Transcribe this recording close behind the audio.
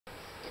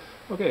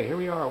Okay, here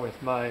we are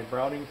with my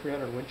Browning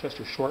 300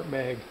 Winchester short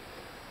mag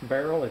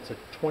barrel. It's a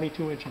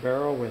 22-inch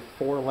barrel with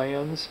 4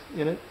 lands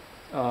in it.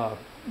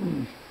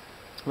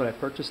 When I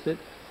purchased it,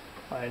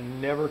 I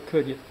never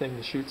could get the thing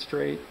to shoot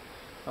straight.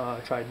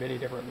 I tried many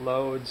different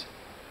loads,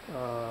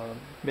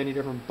 many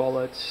different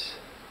bullets,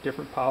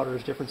 different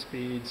powders, different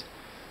speeds,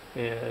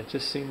 and it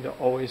just seemed to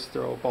always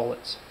throw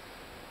bullets.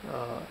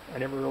 I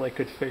never really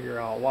could figure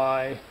out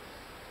why.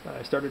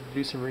 I started to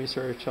do some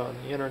research on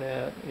the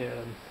internet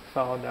and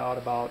found out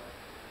about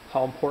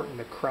how important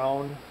the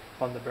crown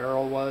on the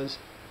barrel was,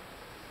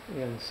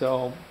 and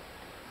so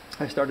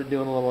I started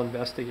doing a little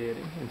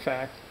investigating. In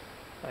fact,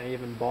 I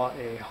even bought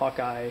a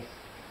Hawkeye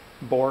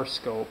bore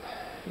scope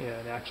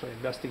and actually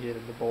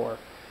investigated the bore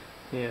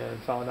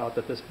and found out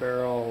that this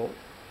barrel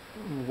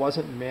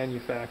wasn't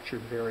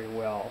manufactured very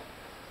well.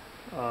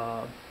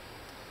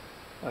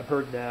 I've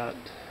heard that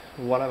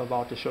what I'm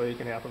about to show you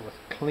can happen with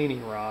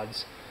cleaning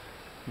rods,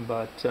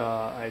 but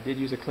I did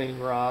use a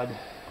cleaning rod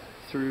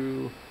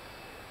through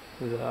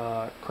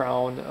the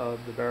crown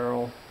of the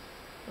barrel.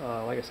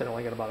 Like I said, I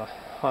only got about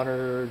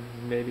 100,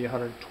 maybe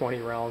 120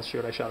 rounds through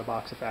it. I shot a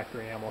box of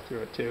factory ammo through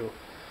it too,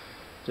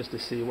 just to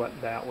see what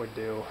that would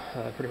do.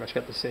 I pretty much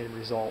got the same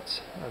results.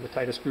 The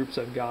tightest groups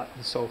I've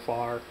gotten so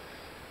far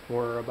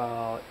were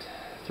about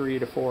 3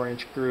 to 4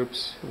 inch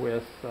groups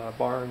with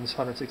Barnes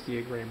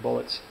 168 grain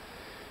bullets,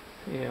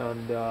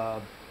 and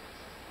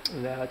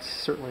that's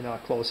certainly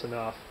not close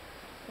enough.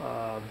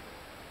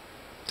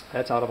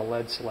 That's out of a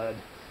lead sled.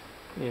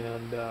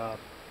 And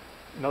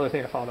another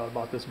thing I found out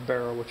about this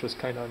barrel, which was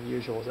kind of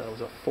unusual, is that it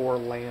was a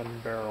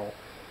 4-land barrel.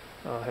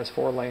 It has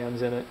 4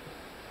 lands in it.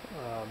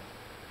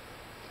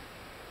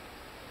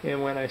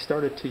 And when I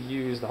started to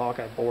use the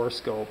Hawkeye bore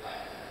scope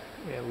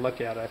and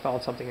look at it, I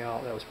found something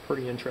out that was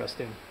pretty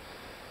interesting.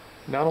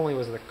 Not only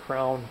was the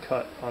crown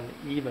cut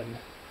uneven,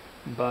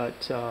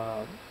 but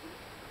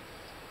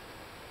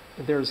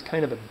there's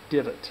kind of a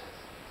divot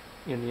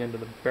in the end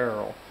of the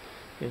barrel.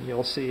 And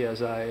you'll see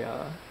as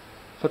I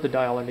put the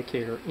dial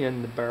indicator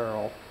in the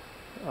barrel,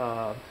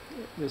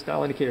 this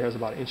dial indicator has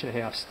about 1.5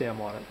 inch stem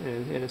on it,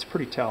 and it's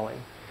pretty telling.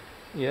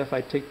 If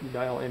I take the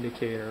dial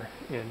indicator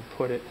and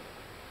put it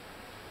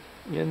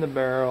in the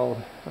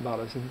barrel about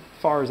as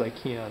far as I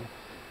can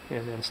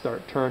and then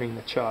start turning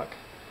the chuck,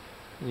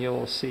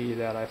 you'll see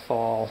that I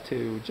fall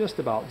to just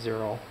about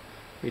 0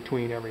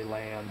 between every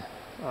land.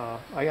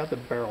 I got the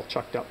barrel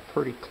chucked up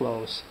pretty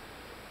close.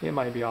 It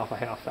might be off a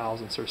 0.5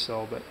 thousandths or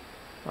so, but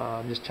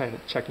I'm just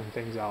checking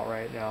things out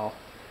right now.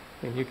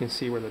 And you can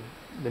see where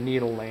the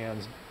needle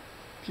lands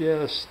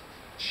just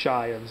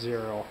shy of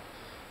 0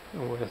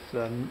 with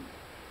the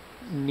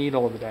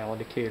needle of the dial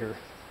indicator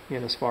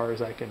in as far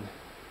as I can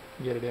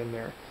get it in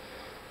there.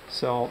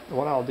 So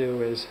what I'll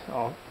do is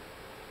I'll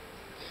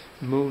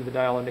move the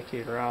dial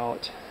indicator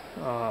out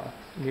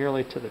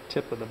nearly to the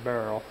tip of the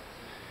barrel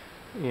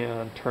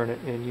and turn it,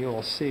 and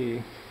you'll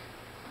see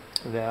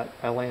that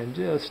I land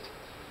just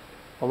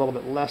a little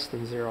bit less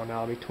than 0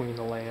 now between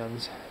the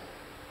lands,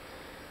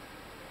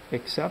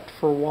 except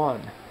for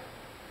one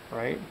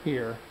right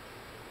here.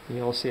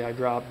 You'll see I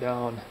drop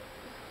down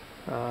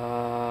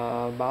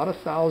about 1.5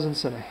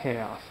 thousandths, and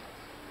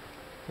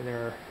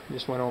there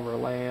just went over a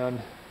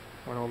land,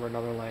 went over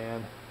another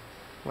land,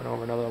 went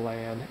over another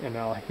land, and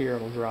now here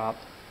it'll drop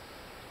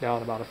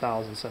down about 1.5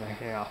 thousandths. And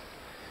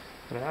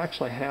I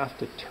actually have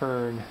to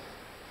turn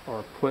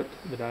or put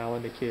the dial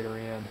indicator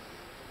in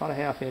about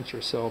 1/2 inch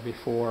or so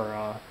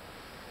before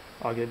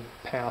I'll get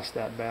past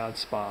that bad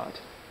spot.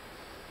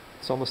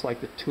 It's almost like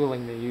the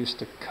tooling they used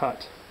to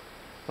cut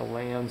the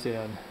lands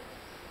in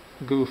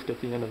goofed at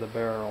the end of the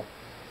barrel.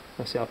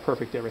 Let's see how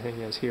perfect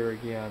everything is here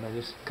again. I'm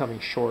just coming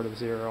short of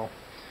 0.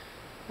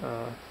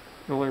 The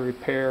only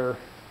repair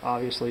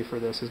obviously for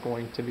this is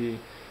going to be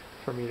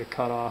for me to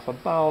cut off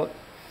about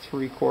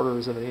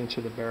 3/4 of an inch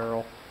of the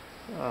barrel.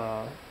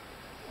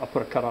 I'll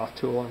put a cutoff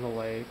tool in the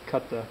lathe,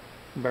 cut the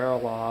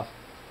barrel off,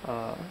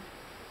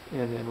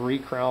 and then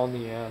recrown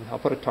the end. I'll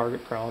put a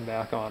target crown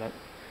back on it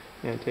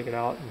and take it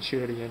out and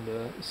shoot it again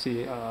to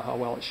see how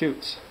well it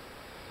shoots.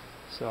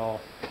 So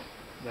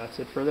that's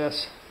it for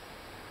this.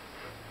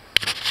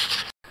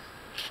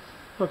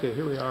 Okay,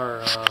 here we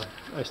are.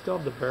 I still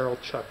have the barrel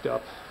chucked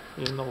up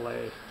in the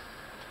lathe.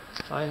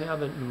 I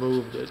haven't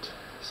moved it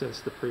since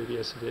the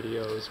previous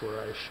videos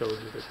where I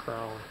showed you the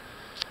crown,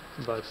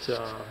 but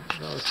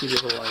let's give you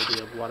a little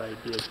idea of what I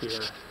did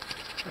here.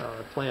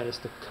 The plan is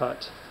to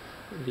cut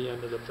the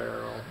end of the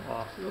barrel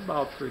off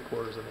about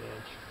 3/4 of an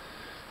inch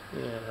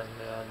and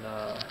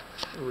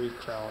then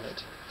recrown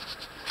it.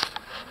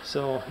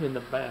 So in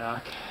the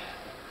back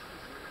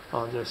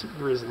on this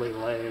Grizzly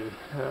lathe,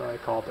 I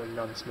call it a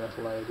gunsmith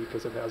lathe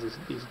because it has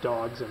these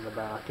dogs in the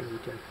back, and you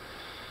can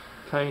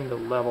kind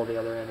of level the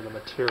other end of the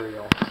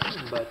material.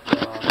 But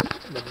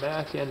the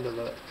back end of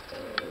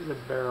the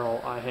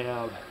barrel I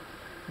have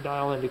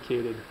dial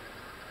indicated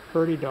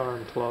pretty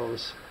darn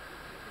close.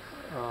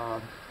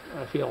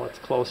 I feel it's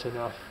close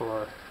enough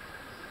for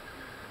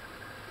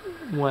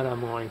when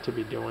I'm going to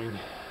be doing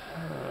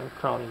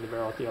crowning the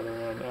barrel at the other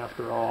end.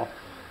 After all,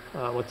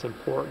 what's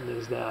important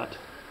is that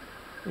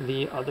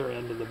the other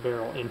end of the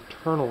barrel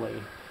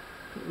internally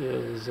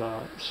is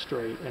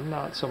straight, and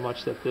not so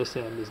much that this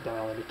end is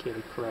dial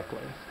indicated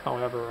correctly.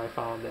 However, I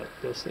found that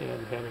this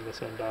end, having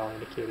this end dial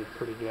indicated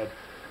pretty good,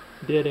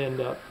 did end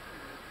up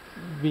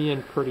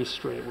being pretty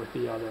straight with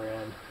the other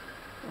end.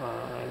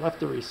 I left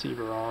the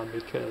receiver on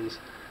because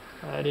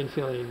I didn't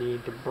feel any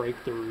need to break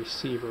the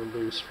receiver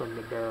loose from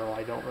the barrel.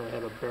 I don't really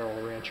have a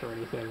barrel wrench or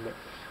anything, but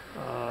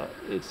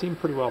it seemed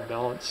pretty well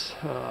balanced.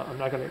 I'm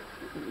not going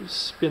to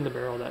spin the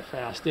barrel that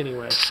fast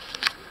anyway.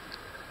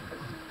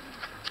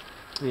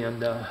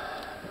 And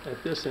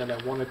at this end,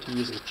 I wanted to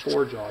use a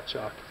 4-jaw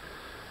chuck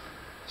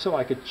so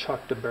I could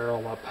chuck the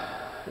barrel up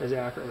as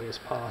accurately as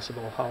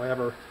possible.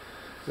 However,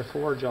 the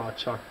 4-jaw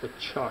chuck, the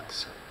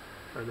chucks,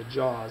 or the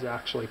jaws,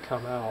 actually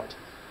come out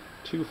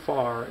too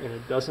far, and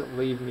it doesn't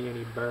leave me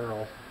any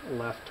barrel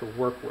left to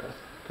work with,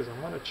 because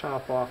I want to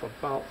chop off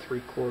about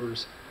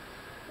 3/4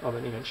 of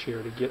an inch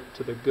here to get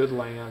to the good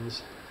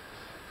lands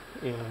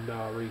and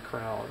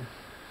recrown.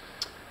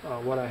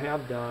 What I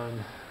have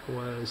done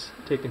was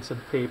taken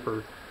some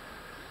paper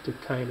to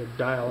kind of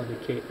dial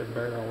indicate the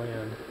barrel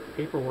end.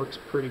 Paper works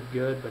pretty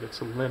good, but it's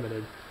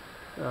limited.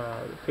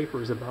 The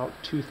paper is about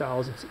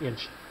 2/1000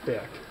 inch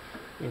thick,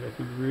 and if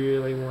you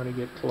really want to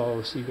get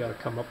close, you got to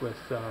come up with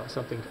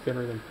something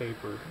thinner than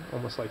paper,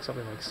 almost like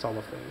something like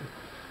cellophane.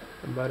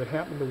 But it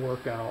happened to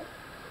work out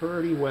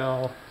pretty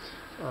well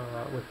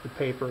with the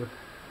paper,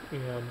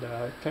 and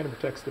it kind of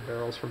protects the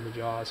barrels from the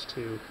jaws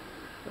too.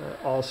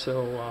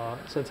 Also,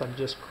 since I'm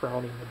just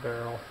crowning the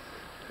barrel,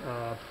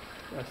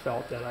 I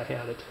felt that I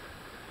had it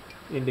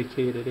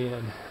indicated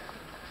in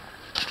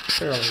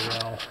fairly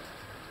well.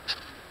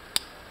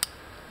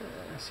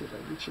 Let's see if I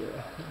can get you a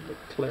little bit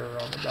clearer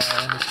on the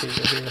dial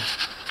indicator here.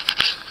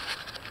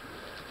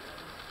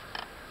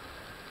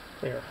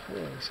 There, you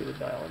can see the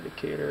dial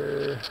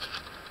indicator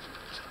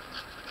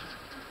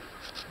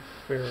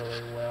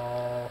fairly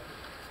well.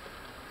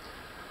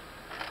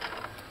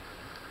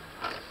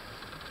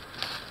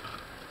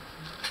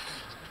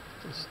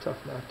 It's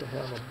tough not to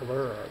have a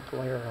blur or a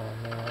glare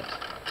on that.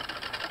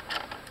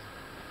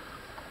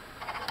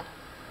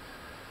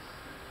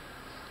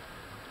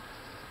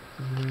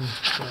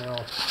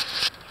 Well,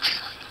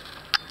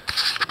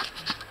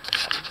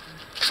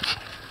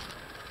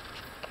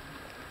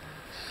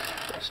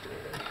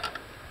 frustrating.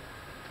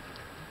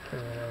 We're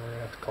gonna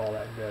have to call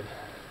that good.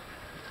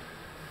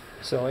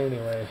 So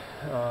anyway,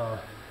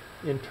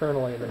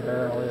 internally the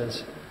barrel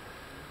is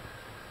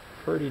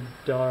pretty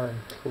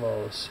darn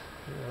close.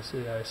 You'll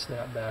see I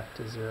snap back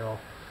to 0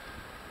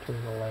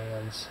 between the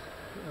lands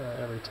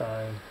every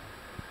time,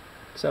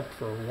 except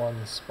for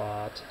one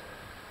spot.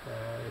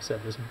 Like I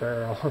said, this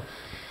barrel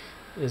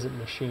isn't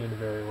machined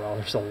very well.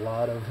 There's a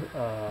lot of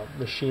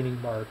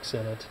machining marks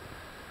in it.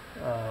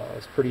 I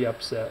was pretty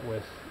upset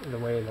with the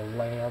way the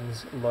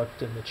lands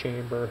looked in the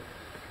chamber.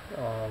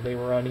 They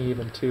were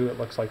uneven too. It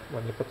looks like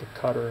when you put the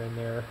cutter in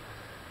there,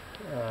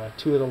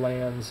 2 of the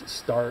lands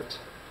start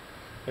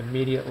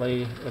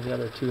immediately, and the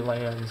other 2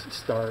 lands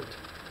start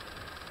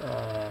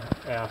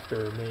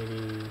after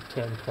maybe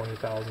 10-20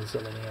 thousandths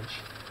of an inch.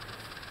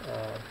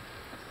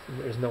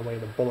 There's no way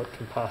the bullet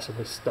can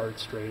possibly start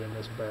straight in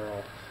this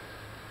barrel.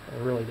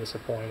 I'm really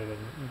disappointed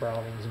in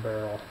Browning's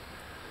barrel.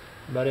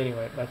 But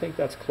anyway, I think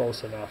that's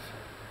close enough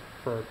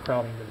for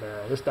crowning the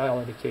barrel. This dial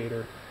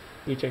indicator,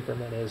 each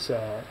increment is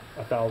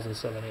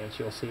 1/1000th of an inch.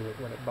 You'll see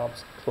when it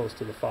bumps close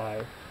to the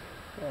 5.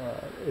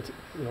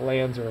 The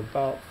lands are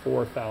about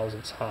 4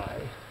 thousandths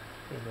high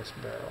in this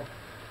barrel.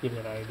 Give you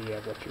an idea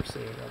of what you're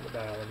seeing on the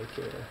dial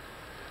indicator.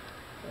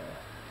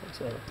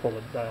 So I'm going to pull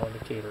the dial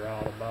indicator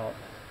out about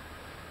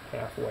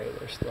halfway.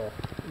 There's still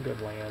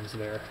good lands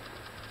there.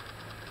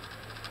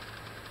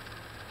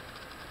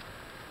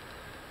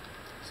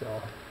 So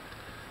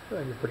I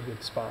think a pretty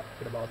good spot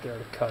right about there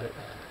to cut it.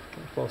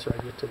 The closer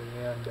I get to the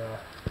end,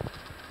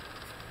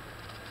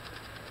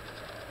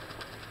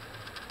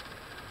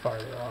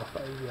 farther off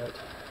I get.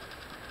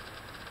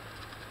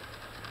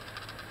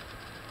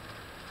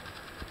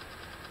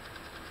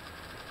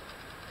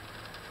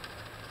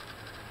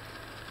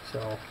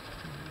 So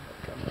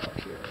come out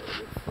here a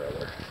little bit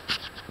further.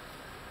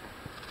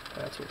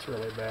 That's what's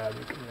really bad.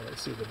 You can really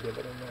see the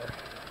divot in there,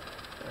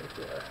 right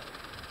there.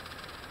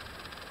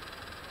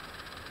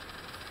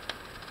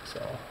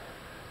 So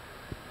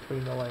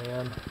between the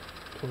land,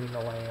 between the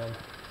land,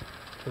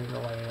 between the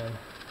land,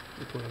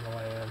 between the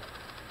land,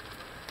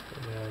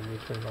 and then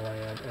between the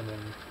land, and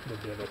then the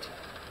divot.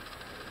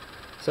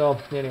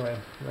 So anyway,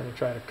 I'm going to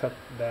try to cut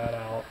that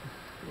out,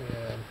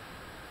 and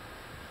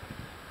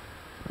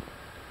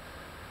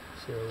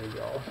so there we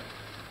go.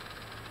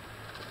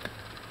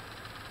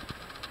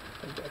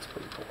 I think that's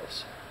pretty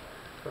close,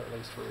 or at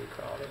least for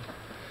recrowning.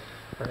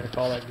 We're going to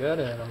call that good,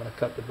 and I'm going to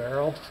cut the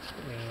barrel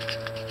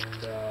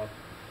and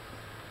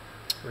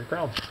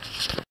recrown.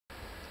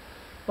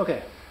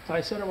 Okay,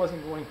 I said I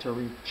wasn't going to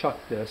rechuck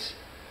this,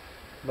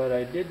 but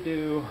I did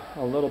do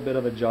a little bit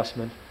of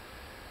adjustment,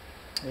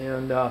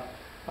 and I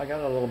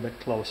got a little bit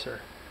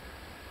closer.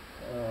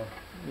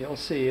 You'll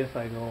see if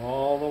I go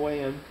all the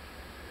way in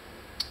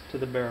to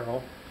the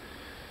barrel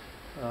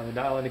The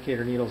dial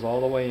indicator needle's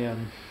all the way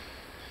in.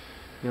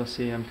 You'll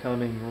see I'm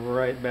coming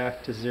right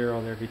back to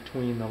zero there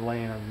between the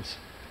lands.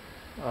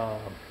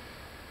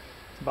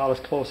 It's about as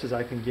close as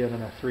I can get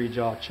in a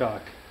 3-jaw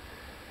chuck.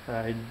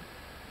 I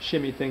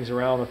shimmied things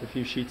around with a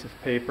few sheets of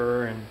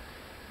paper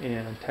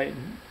and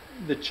tighten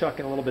the chuck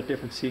in a little bit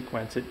different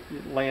sequence. It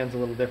lands a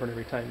little different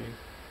every time you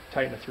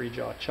tighten a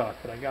 3-jaw chuck,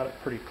 but I got it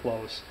pretty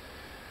close.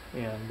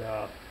 And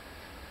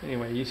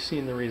anyway, you've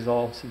seen the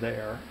results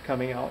there.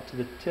 Coming out to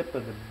the tip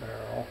of the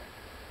barrel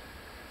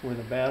where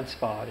the bad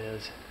spot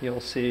is, you'll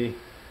see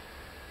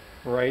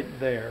right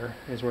there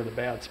is where the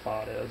bad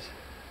spot is.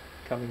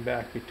 Coming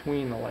back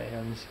between the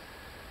lands,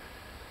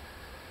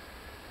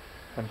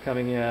 I'm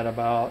coming at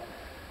about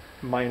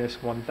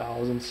minus 1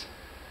 thousandths,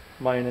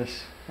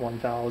 minus 1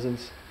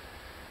 thousandths.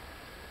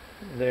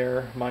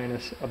 There,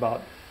 minus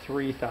about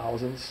 3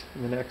 thousandths,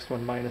 and the next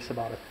one minus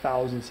about 1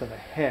 thousandths and a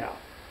half.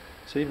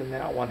 So even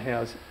that one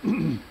has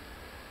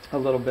a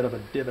little bit of a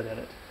divot in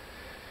it.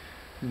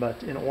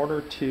 But in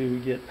order to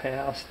get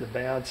past the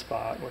bad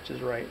spot, which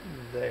is right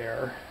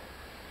there,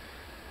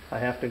 I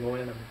have to go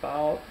in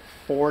about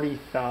 40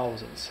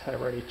 thousandths.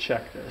 I've already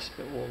checked this,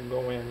 but we'll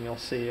go in, you'll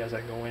see as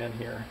I go in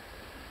here,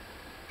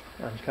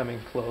 I'm coming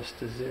close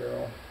to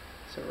zero.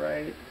 So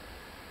right,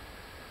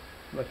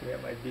 looking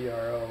at my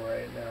DRO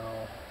right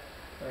now,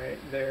 right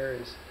there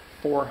is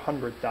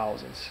 400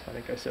 thousandths. I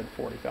think I said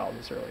 40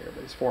 thousandths earlier,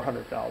 but it's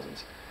 400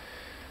 thousandths.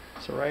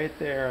 So right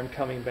there I'm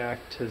coming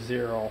back to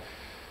zero,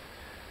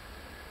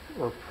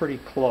 or pretty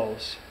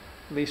close,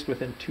 at least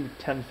within 2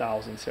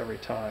 10,000ths every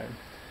time.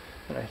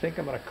 And I think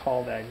I'm going to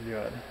call that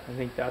good. I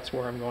think that's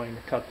where I'm going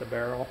to cut the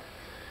barrel.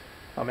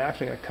 I'm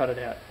actually going to cut it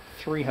at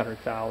 300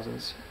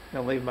 thousandths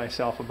and leave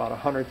myself about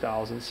 100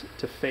 thousandths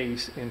to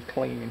face and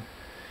clean.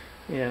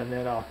 And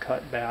then I'll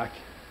cut back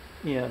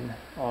in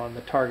on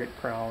the target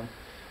crown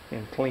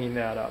and clean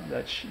that up.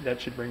 That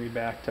should bring me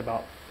back to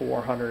about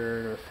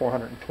 400 or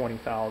 420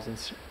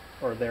 thousandths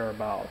or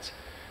thereabouts.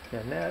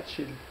 And that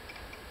should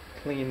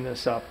clean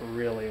this up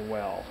really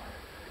well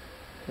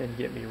and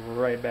get me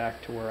right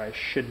back to where I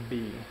should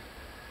be.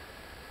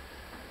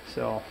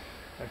 So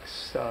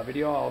next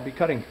video I'll be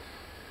cutting.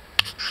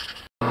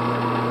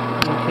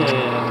 Okay,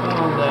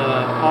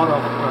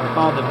 I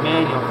found the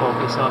manual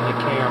focus on the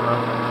camera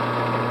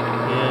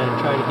and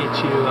try to get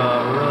you a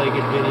really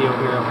good video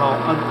here of how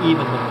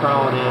uneven the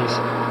crown is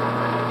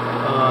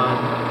on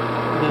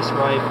this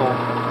rifle,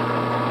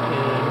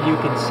 and you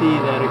can see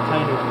that it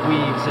kind of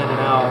weaves in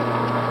and out.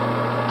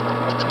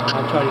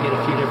 I'll try to get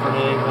a few different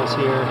angles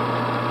here.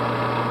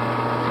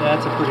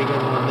 That's a pretty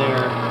good one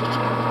there.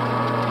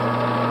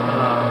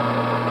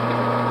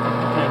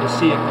 Kind of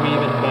see it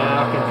weaving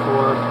back and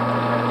forth,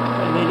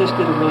 and they just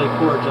did a really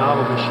poor job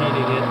of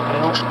machining it. I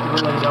don't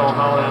really know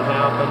how that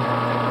happened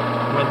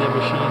when they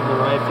machined the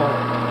rifle,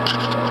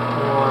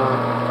 or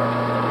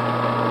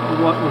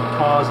what would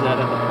cause that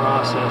in the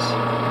process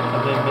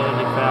of them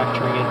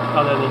manufacturing it,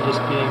 other than just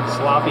being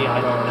sloppy.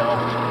 I don't know.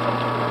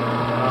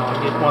 I'll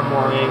get one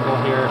more angle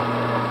here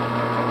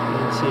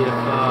and see if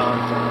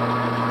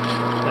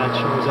that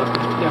shows up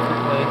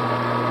differently.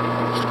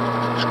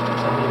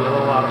 So maybe a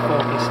little out of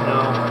focus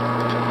now.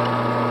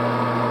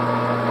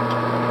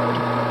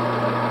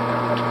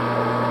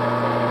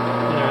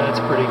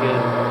 Pretty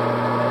good.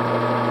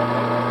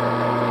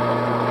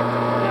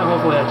 Yeah,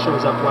 hopefully that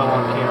shows up well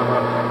on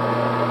camera.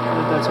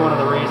 That's one of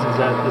the reasons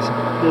that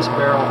this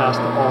barrel has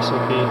to also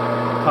be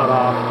cut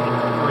off and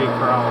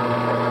recrowned.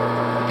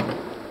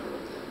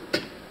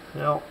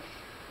 Well,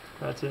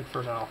 that's it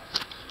for now.